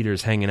where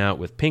Peter's hanging out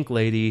with Pink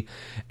Lady.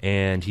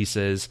 And he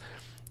says,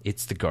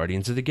 it's the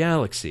Guardians of the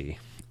Galaxy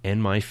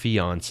and my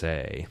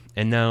fiance.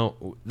 And now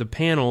the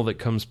panel that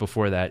comes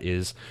before that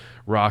is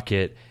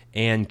Rocket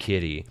and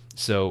Kitty.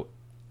 So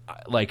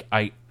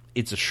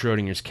it's a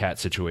Schrodinger's cat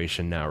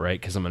situation now, right?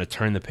 Because I'm going to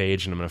turn the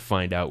page and I'm going to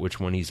find out which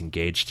one he's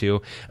engaged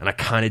to. And I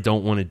kind of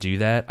don't want to do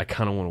that. I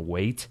kind of want to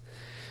wait.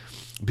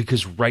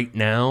 Because right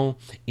now,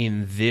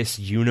 in this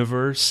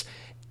universe,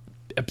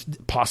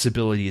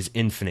 possibility is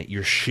infinite.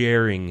 You're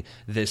sharing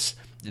this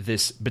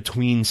this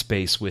between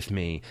space with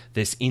me,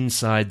 this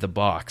inside the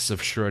box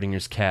of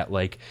Schrodinger's cat.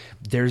 Like,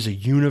 there's a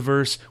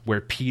universe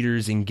where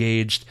Peter's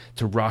engaged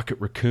to Rocket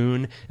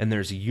Raccoon, and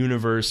there's a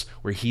universe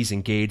where he's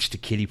engaged to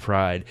Kitty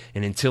Pryde.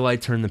 And until I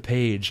turn the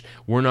page,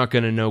 we're not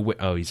going to know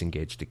oh, he's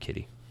engaged to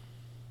Kitty.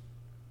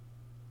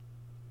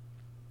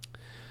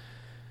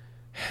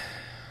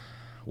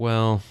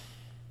 Well,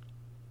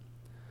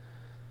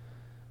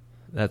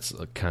 that's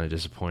kind of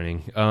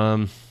disappointing.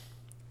 All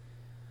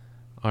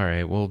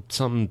right, well,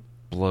 something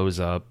blows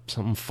up,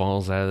 something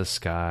falls out of the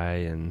sky,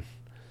 and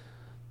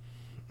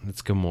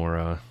it's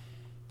Gamora.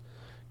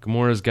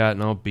 Gamora's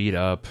gotten all beat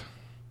up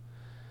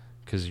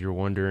because you're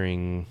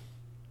wondering,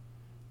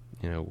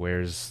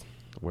 where's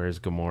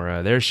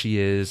Gamora? There she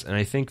is, and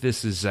I think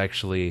this is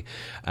actually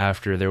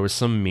after there was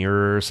some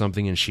mirror or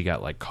something, and she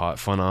got like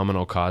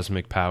phenomenal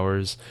cosmic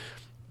powers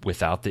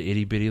without the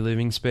itty bitty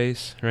living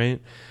space, right?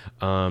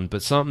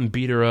 But something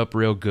beat her up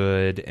real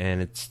good,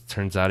 and it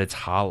turns out it's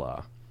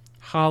Hala.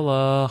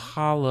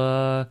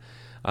 Hala.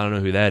 I don't know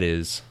who that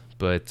is,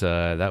 but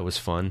that was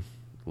fun.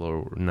 A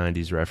little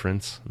 90s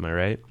reference, am I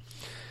right?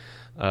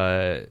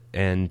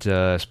 And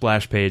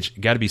splash page,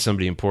 got to be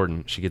somebody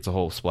important. She gets a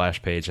whole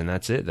splash page, and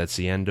that's it. That's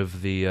the end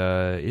of the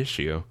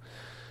issue.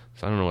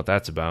 So I don't know what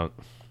that's about.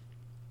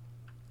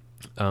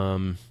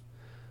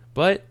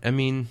 But, I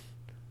mean,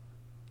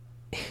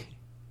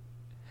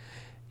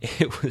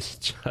 it was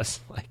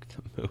just like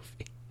the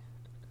movie.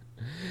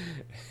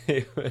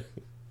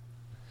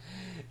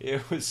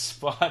 It was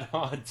spot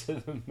on to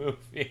the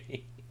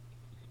movie.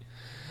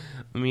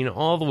 I mean,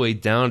 all the way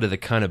down to the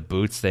kind of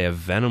boots they have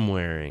Venom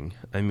wearing.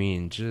 I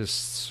mean,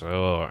 just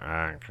so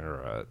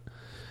accurate.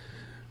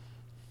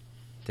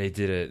 They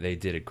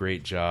did a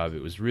great job.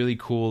 It was really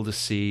cool to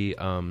see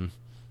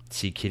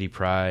Kitty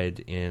Pryde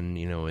in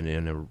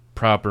a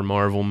proper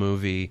Marvel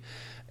movie,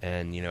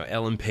 and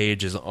Ellen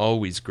Page is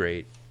always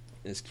great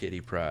as Kitty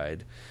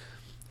Pryde,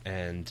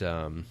 and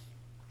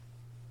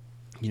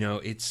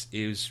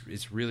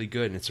it's really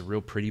good, and it's a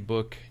real pretty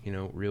book.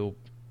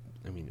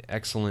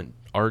 Excellent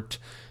art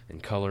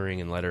and coloring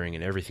and lettering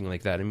and everything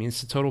like that. I mean,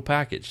 it's a total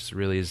package. It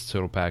really is a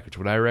total package.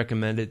 Would I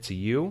recommend it to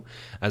you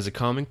as a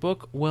comic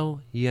book?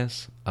 Well,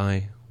 yes,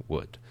 I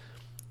would.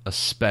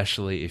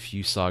 Especially if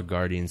you saw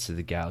Guardians of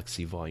the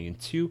Galaxy Volume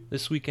 2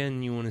 this weekend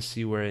and you want to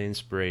see where the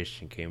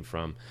inspiration came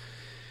from.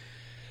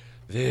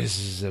 This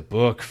is a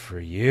book for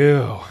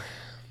you.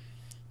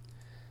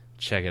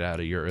 Check it out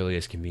at your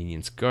earliest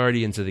convenience.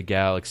 Guardians of the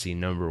Galaxy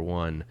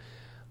 #1,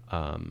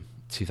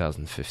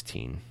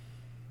 2015.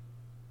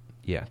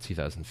 Yeah,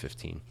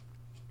 2015.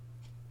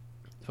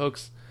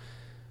 Folks,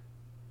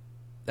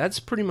 that's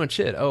pretty much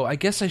it. Oh, I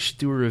guess I should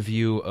do a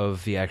review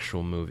of the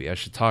actual movie. I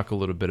should talk a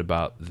little bit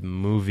about the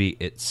movie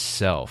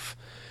itself.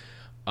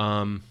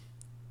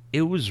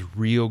 It was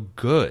real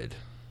good.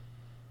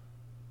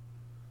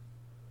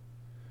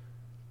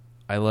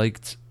 I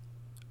liked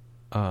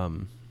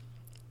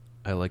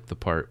the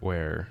part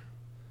where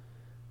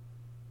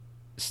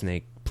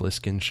Snake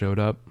Plissken showed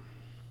up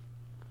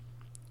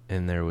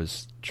and there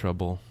was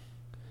trouble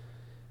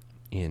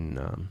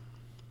in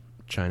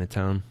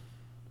Chinatown.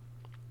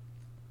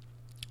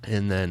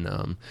 And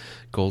then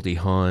Goldie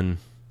Hawn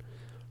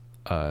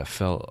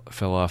fell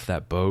off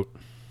that boat,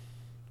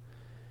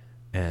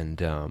 and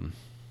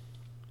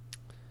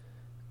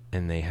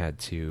they had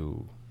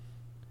to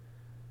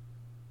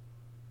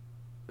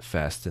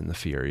Fast and the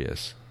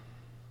Furious.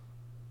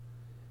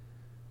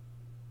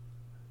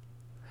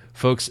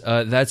 Folks,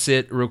 that's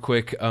it real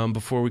quick.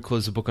 Before we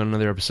close the book on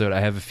another episode,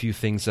 I have a few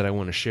things that I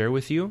want to share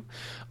with you.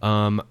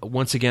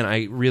 Once again,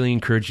 I really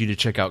encourage you to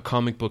check out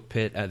Comic Book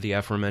Pit at the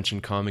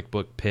aforementioned Comic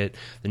Book Pit,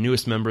 the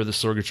newest member of the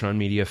Sorgatron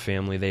Media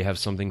family. They have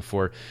something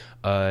for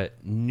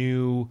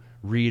new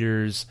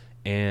readers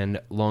and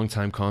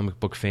longtime comic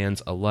book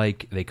fans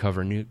alike. They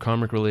cover new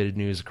comic-related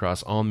news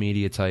across all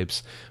media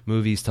types: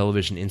 movies,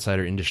 television,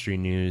 insider industry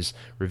news,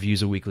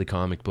 reviews of weekly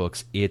comic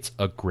books. It's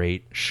a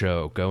great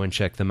show. Go and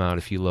check them out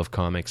if you love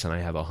comics, and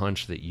I have a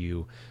hunch that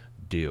you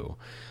do.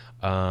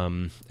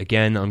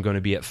 Again, I'm going to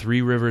be at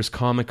Three Rivers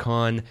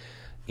Comic-Con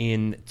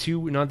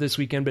not this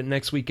weekend, but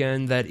next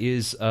weekend. That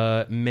is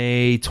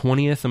May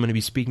 20th. I'm going to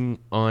be speaking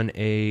on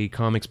a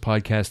comics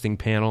podcasting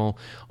panel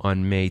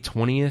on May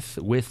 20th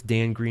with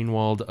Dan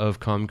Greenwald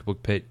of Comic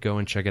Book Pit. Go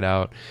and check it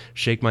out.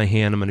 Shake my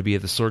hand. I'm going to be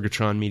at the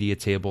Sorgatron Media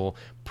table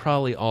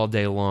probably all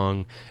day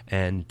long,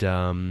 and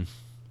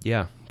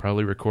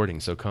probably recording.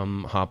 So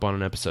come hop on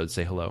an episode,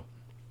 say hello.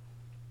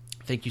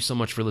 Thank you so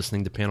much for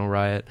listening to Panel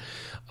Riot.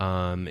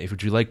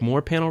 If you like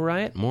more Panel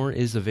Riot, more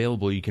is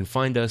available. You can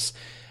find us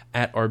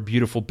at our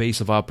beautiful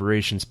base of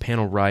operations,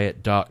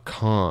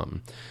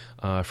 panelriot.com.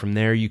 From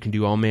there, you can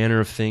do all manner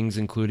of things,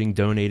 including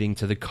donating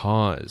to the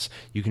cause.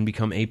 You can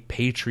become a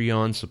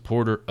Patreon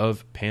supporter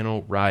of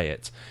Panel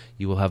Riot.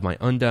 You will have my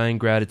undying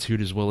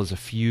gratitude as well as a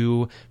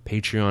few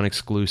Patreon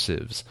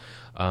exclusives.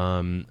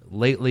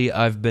 Lately,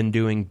 I've been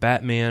doing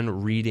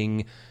Batman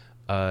reading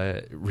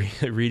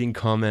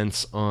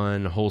comments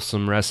on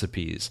wholesome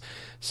recipes.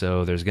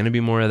 So there's going to be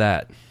more of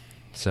that.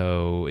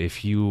 So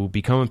if you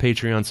become a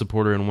Patreon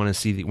supporter and want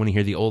to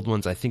hear the old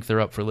ones, I think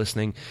they're up for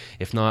listening.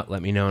 If not,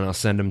 let me know and I'll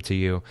send them to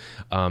you.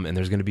 And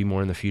there's going to be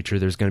more in the future.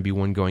 There's going to be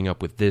one going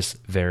up with this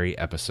very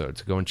episode.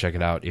 So go and check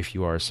it out if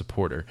you are a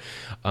supporter.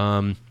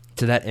 To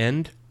that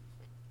end,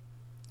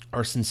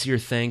 our sincere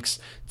thanks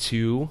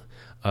to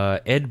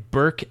Ed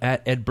Burke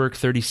at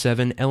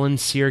EdBurke37, Ellen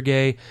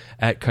Siergay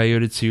at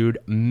Coyotitude,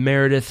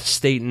 Meredith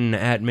Staten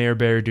at Mayor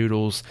Bear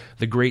Doodles,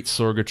 the great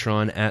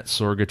Sorgatron at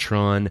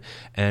Sorgatron,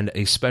 and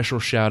a special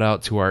shout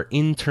out to our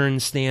intern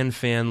Stan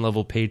fan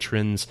level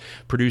patrons,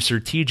 producer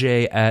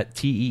TJ at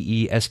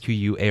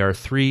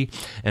TEESQUAR3,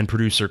 and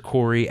producer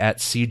Corey at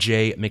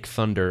CJ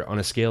McThunder. On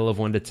a scale of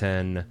 1 to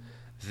 10,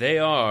 they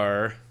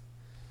are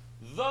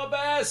the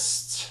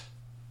best.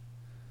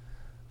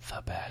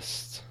 The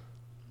best.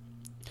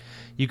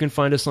 You can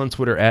find us on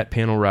Twitter at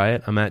Panel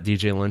Riot. I'm at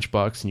DJ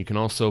Lunchbox, and you can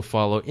also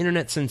follow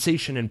internet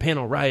sensation and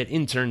Panel Riot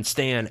intern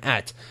Stan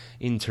at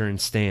intern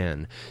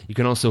Stan. You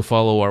can also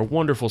follow our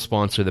wonderful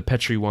sponsor, the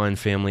Petri Wine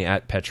family,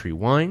 at Petri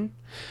Wine.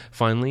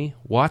 Finally,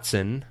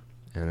 Watson,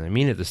 and I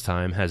mean it this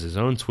time, has his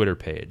own Twitter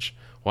page.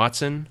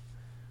 Watson,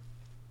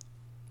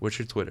 what's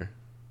your Twitter?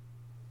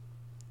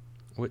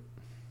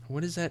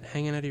 What is that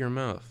hanging out of your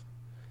mouth?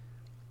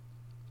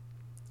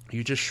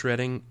 You're just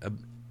shredding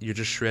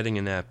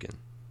a napkin.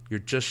 You're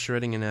just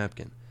shredding a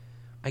napkin.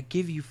 I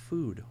give you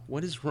food.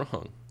 What is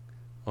wrong?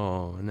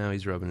 Oh, now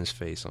he's rubbing his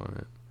face on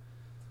it.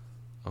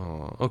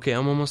 Oh, okay,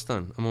 I'm almost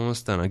done.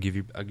 I'll give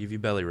you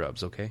belly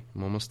rubs, okay?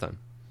 I'm almost done.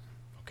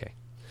 Okay.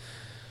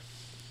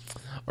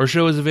 Our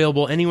show is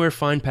available anywhere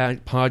fine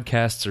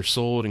podcasts are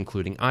sold,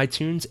 including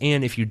iTunes.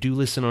 And if you do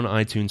listen on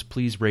iTunes,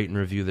 please rate and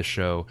review the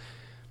show.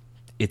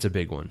 It's a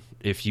big one.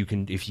 If you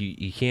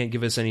can't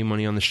give us any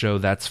money on the show,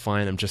 that's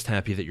fine. I'm just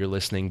happy that you're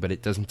listening, but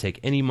it doesn't take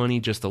any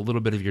money, just a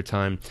little bit of your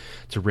time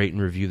to rate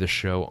and review the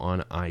show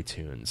on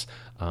iTunes.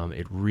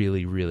 It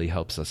really, really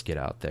helps us get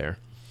out there.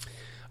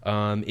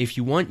 If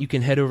you want, you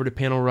can head over to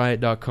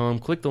panelriot.com,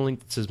 click the link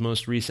that says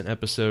most recent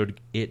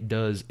episode. It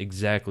does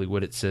exactly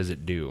what it says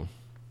it do.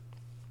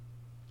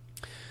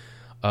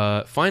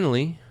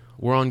 Finally,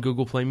 we're on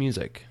Google Play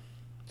Music,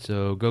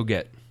 so go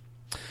get.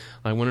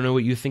 I want to know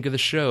what you think of the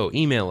show.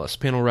 Email us,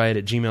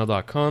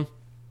 panelriot@gmail.com.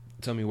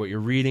 Tell me what you're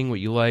reading, what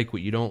you like,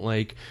 what you don't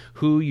like,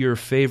 who your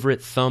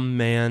favorite Thumb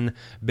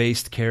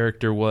Man-based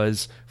character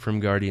was from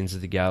Guardians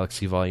of the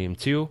Galaxy Volume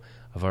 2.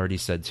 I've already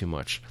said too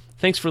much.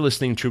 Thanks for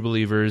listening, true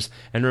believers,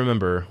 and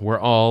remember, we're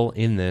all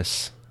in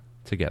this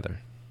together.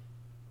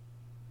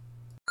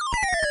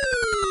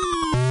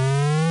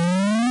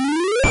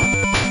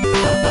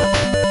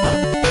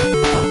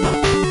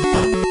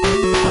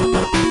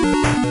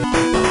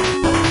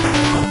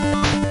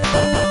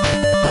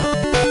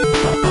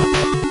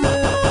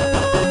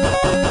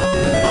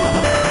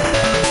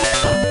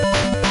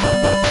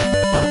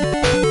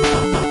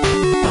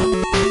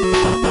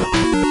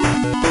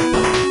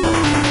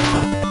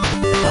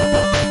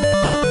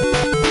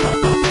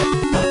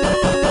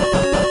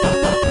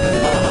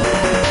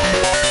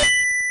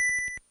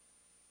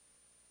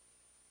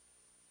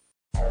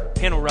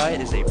 Panel Riot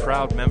is a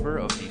proud member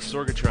of the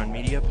Sorgatron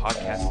Media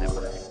Podcast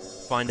Network.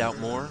 Find out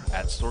more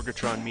at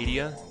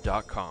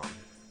sorgatronmedia.com.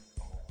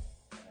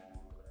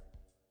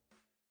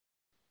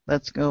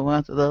 Let's go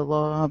out to the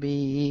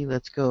lobby,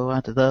 let's go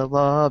out to the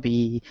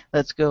lobby,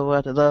 let's go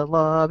out to the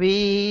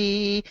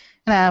lobby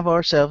and have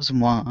ourselves some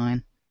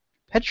wine.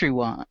 Petri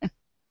wine.